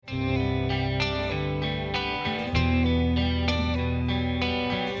This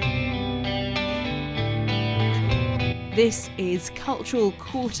is Cultural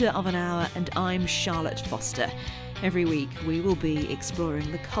Quarter of an Hour and I'm Charlotte Foster. Every week we will be exploring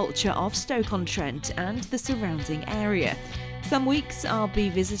the culture of Stoke-on-Trent and the surrounding area. Some weeks I'll be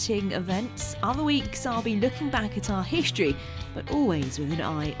visiting events, other weeks I'll be looking back at our history, but always with an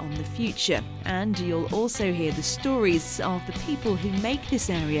eye on the future. And you'll also hear the stories of the people who make this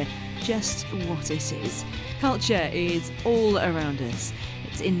area just what it is. Culture is all around us.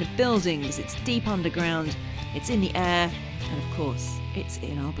 It's in the buildings, it's deep underground, it's in the air, and of course, it's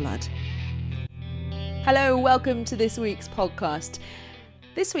in our blood. Hello, welcome to this week's podcast.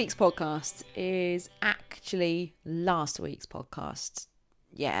 This week's podcast is actually last week's podcast.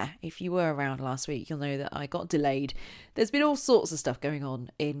 Yeah, if you were around last week, you'll know that I got delayed. There's been all sorts of stuff going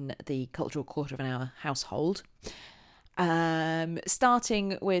on in the Cultural Quarter of an Hour household.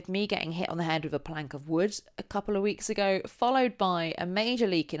 Starting with me getting hit on the head with a plank of wood a couple of weeks ago, followed by a major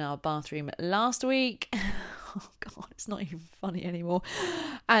leak in our bathroom last week. Oh God, it's not even funny anymore.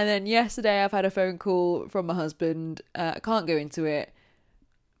 And then yesterday I've had a phone call from my husband. I can't go into it,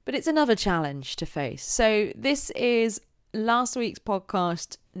 but it's another challenge to face. So this is last week's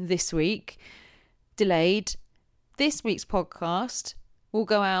podcast this week, delayed. This week's podcast will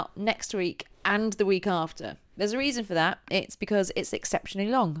go out next week and the week after. There's a reason for that. It's because it's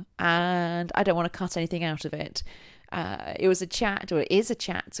exceptionally long and I don't want to cut anything out of it. It is a chat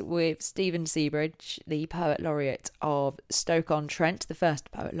with Stephen Seabridge, the Poet Laureate of Stoke-on-Trent, the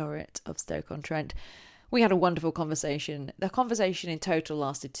first Poet Laureate of Stoke-on-Trent. We had a wonderful conversation. The conversation in total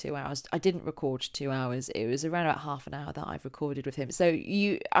lasted 2 hours. I didn't record 2 hours. It was around about half an hour that I've recorded with him. So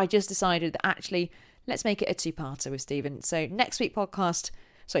I just decided that actually, let's make it a two-parter with Stephen. So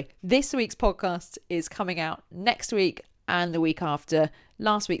this week's podcast is coming out next week and the week after.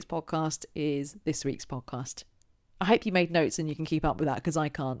 Last week's podcast is this week's podcast. I hope you made notes and you can keep up with that because I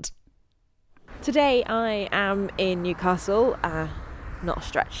can't. Today I am in Newcastle. Not a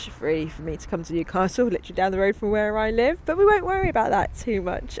stretch really for me to come to Newcastle, literally down the road from where I live, but we won't worry about that too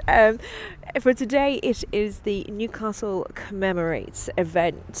much. For today it is the Newcastle Commemorates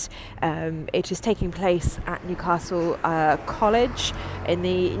event. It is taking place at Newcastle College in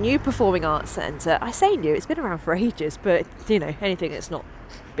the new Performing Arts Centre. I say new, it's been around for ages, but you know, anything that's not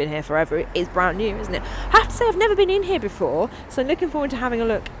been here forever is brand new, isn't it? I have to say I've never been in here before, so I'm looking forward to having a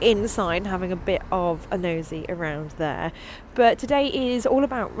look inside and having a bit of a nosy around there. But today is all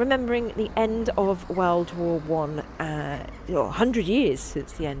about remembering the end of World War One. 100 years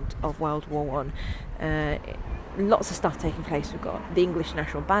since the end of World War One. Lots of stuff taking place. We've got the English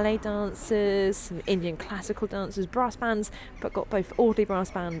National Ballet dancers, some Indian classical dancers, brass bands, but got both Audley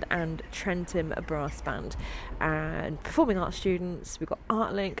Brass Band and Trentham Brass Band. And performing arts students, we've got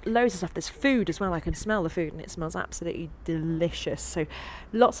ArtLink, loads of stuff. There's food as well. I can smell the food and it smells absolutely delicious. So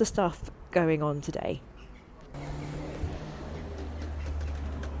lots of stuff going on today.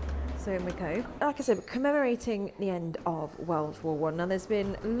 So in we go. Like I said, commemorating the end of World War One. Now there's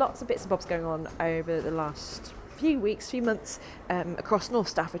been lots of bits and bobs going on over the last few months across North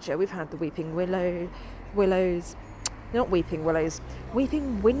Staffordshire. We've had the Weeping Window.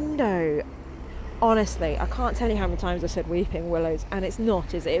 Honestly, I can't tell you how many times I said Weeping Willows, and it's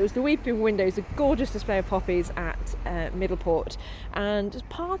not, is it? It was the Weeping Windows, a gorgeous display of poppies at Middleport. And as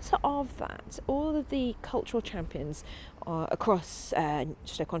part of that, all of the cultural champions across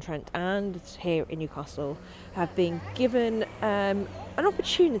Stoke-on-Trent and here in Newcastle have been given an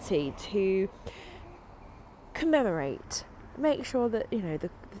opportunity to commemorate, make sure that, you know,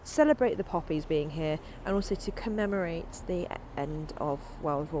 celebrate the poppies being here, and also to commemorate the end of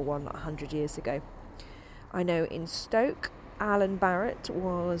World War One 100 years ago. I know in Stoke, Alan Barrett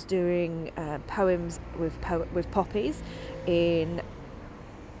was doing poems with poppies. In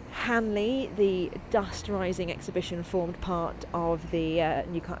Hanley, the Dust Rising exhibition formed part of the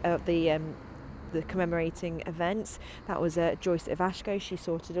commemorating events. That was Joyce Ivashko. She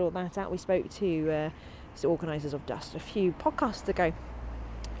sorted all that out. We spoke to the organisers of Dust a few podcasts ago.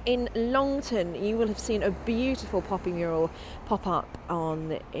 In Longton, you will have seen a beautiful poppy mural pop up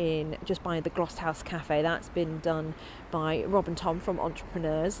just by the Gloss House Cafe. That's been done by Rob and Tom from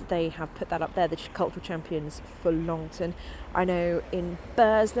Entrepreneurs. They have put that up there, the cultural champions for Longton. I know in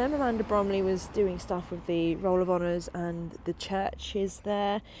Burslem, Amanda Bromley was doing stuff with the Roll of Honours and the church is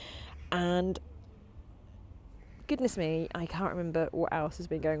there. And goodness me, I can't remember what else has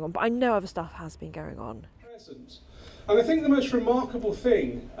been going on, but I know other stuff has been going on. And I think the most remarkable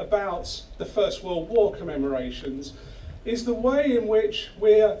thing about the First World War commemorations is the way in which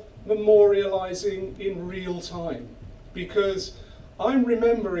we're memorialising in real time. Because I'm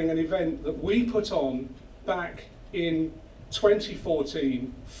remembering an event that we put on back in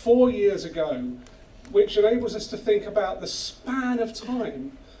 2014, 4 years ago, which enables us to think about the span of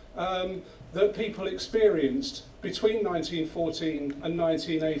time that people experienced between 1914 and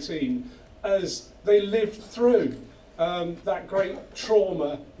 1918 as they lived through that great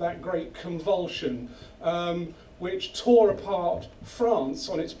trauma, that great convulsion, which tore apart France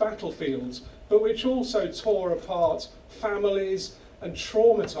on its battlefields, but which also tore apart families and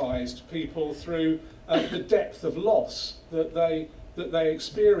traumatised people through the depth of loss that they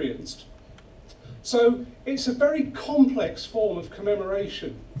experienced. So it's a very complex form of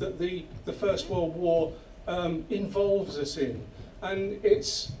commemoration that the First World War involves us in, and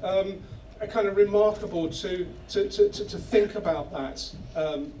it's kind of remarkable to think about that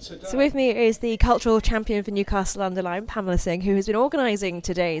today. So with me is the cultural champion for Newcastle-under-Lyme, Pamela Singh, who has been organising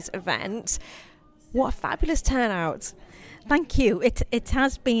today's event. What a fabulous turnout. Thank you. It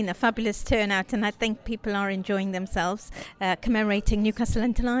has been a fabulous turnout, and I think people are enjoying themselves commemorating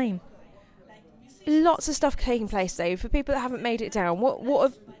Newcastle-under-Lyme. Lots of stuff taking place, though. For people that haven't made it down,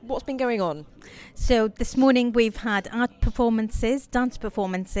 what's been going on? So this morning we've had art performances, dance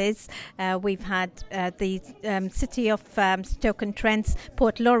performances. We've had the City of Stoke-on-Trent's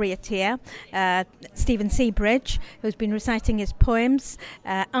Poet Laureate here, Stephen Seabridge, who's been reciting his poems.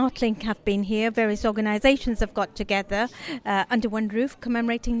 Artlink have been here. Various organisations have got together under one roof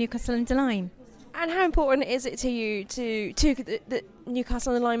commemorating Newcastle-under-Lyme. And how important is it to you that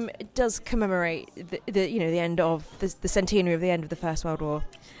Newcastle-under-Lyme does commemorate the end of the centenary of the end of the First World War?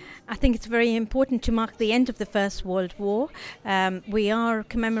 I think it's very important to mark the end of the First World War. We are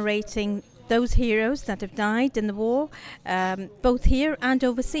commemorating those heroes that have died in the war, both here and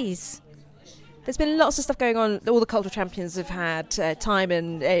overseas. There's been lots of stuff going on. All the cultural champions have had time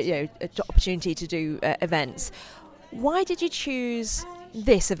and opportunity to do events. Why did you choose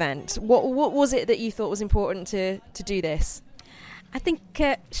this event? What was it that you thought was important to do this? I think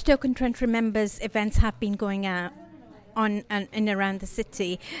Stoke-on-Trent Remembers events have been going on and around the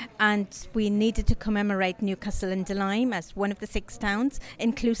city, and we needed to commemorate Newcastle-under-Lyme as one of the 6 towns,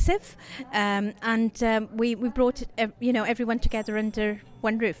 inclusive, and we brought everyone together under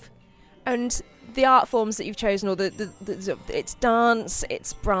one roof. And the art forms that you've chosen, or it's dance,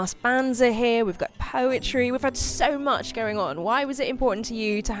 it's brass bands are here, we've got poetry, we've had so much going on. Why was it important to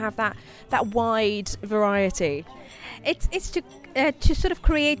you to have that wide variety? It's to sort of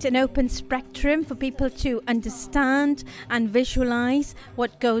create an open spectrum for people to understand and visualize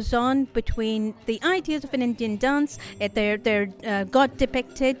what goes on between the ideas of an Indian dance. They're God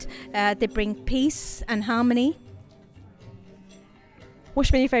depicted, they bring peace and harmony. What's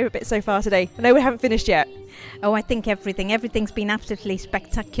been your favourite bit so far today? I know we haven't finished yet. Oh, I think everything's been absolutely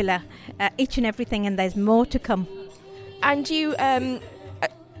spectacular, each and everything, and there's more to come. And you, a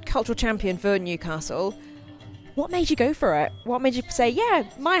cultural champion for Newcastle, what made you go for it? What made you say, yeah,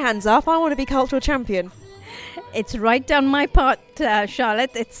 my hand's up, I want to be cultural champion? It's right down my part,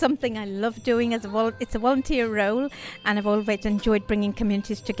 Charlotte. It's something I love doing it's a volunteer role, and I've always enjoyed bringing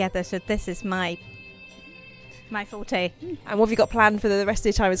communities together, so this is my forte. And what have you got planned for the rest of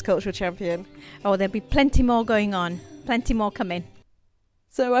your time as cultural champion? Oh, there'll be plenty more going on. Plenty more coming.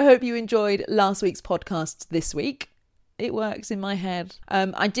 So I hope you enjoyed last week's podcast this week. It works in my head.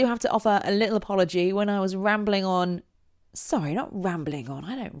 I do have to offer a little apology when I was rambling on. Sorry, not rambling on.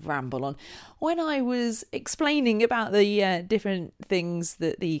 I don't ramble on. When I was explaining about the different things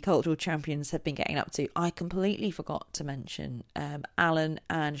that the cultural champions have been getting up to, I completely forgot to mention Alan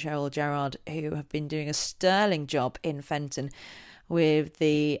and Cheryl Gerard, who have been doing a sterling job in Fenton with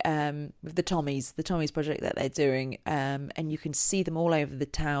the Tommies project that they're doing, and you can see them all over the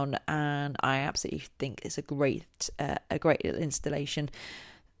town. And I absolutely think it's a great little installation.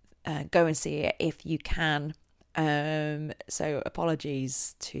 Go and see it if you can. So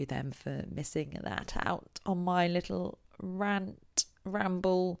apologies to them for missing that out on my little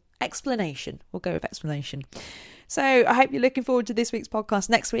ramble explanation. We'll go with explanation. So I hope you're looking forward to this week's podcast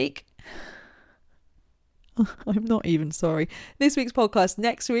next week. I'm not even sorry. This week's podcast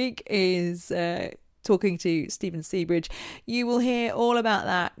next week is talking to Stephen Seabridge. You will hear all about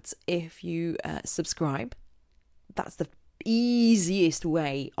that if you subscribe. That's the easiest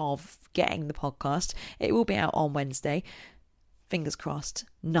way of getting the podcast. It will be out on Wednesday. Fingers crossed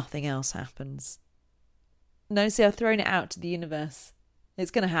nothing else happens. No, see, I've thrown it out to the universe. It's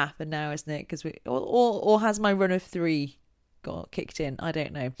going to happen now, isn't it? Because or has my run of 3 got kicked in? I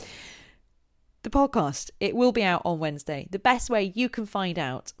don't know. The podcast, it will be out on Wednesday. The best way you can find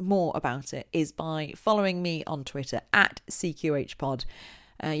out more about it is by following me on Twitter @CQHpod.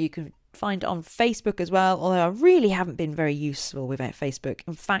 You can find it on Facebook as well, although I really haven't been very useful with Facebook.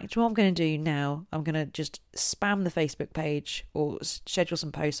 In fact, what I'm going to do now, I'm going to just spam the Facebook page or schedule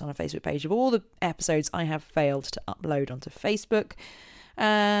some posts on a Facebook page of all the episodes I have failed to upload onto Facebook.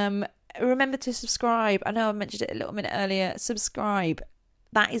 Remember to subscribe. I know I mentioned it a little minute earlier. Subscribe.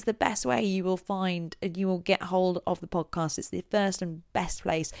 That is the best way you will find and you will get hold of the podcast. It's the first and best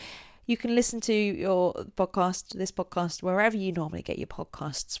place. You can listen to this podcast, wherever you normally get your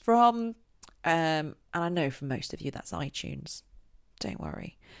podcasts from. And I know for most of you that's iTunes. Don't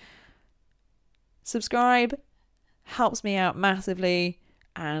worry. Subscribe. Helps me out massively.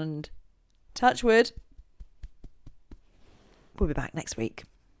 And touch wood. We'll be back next week.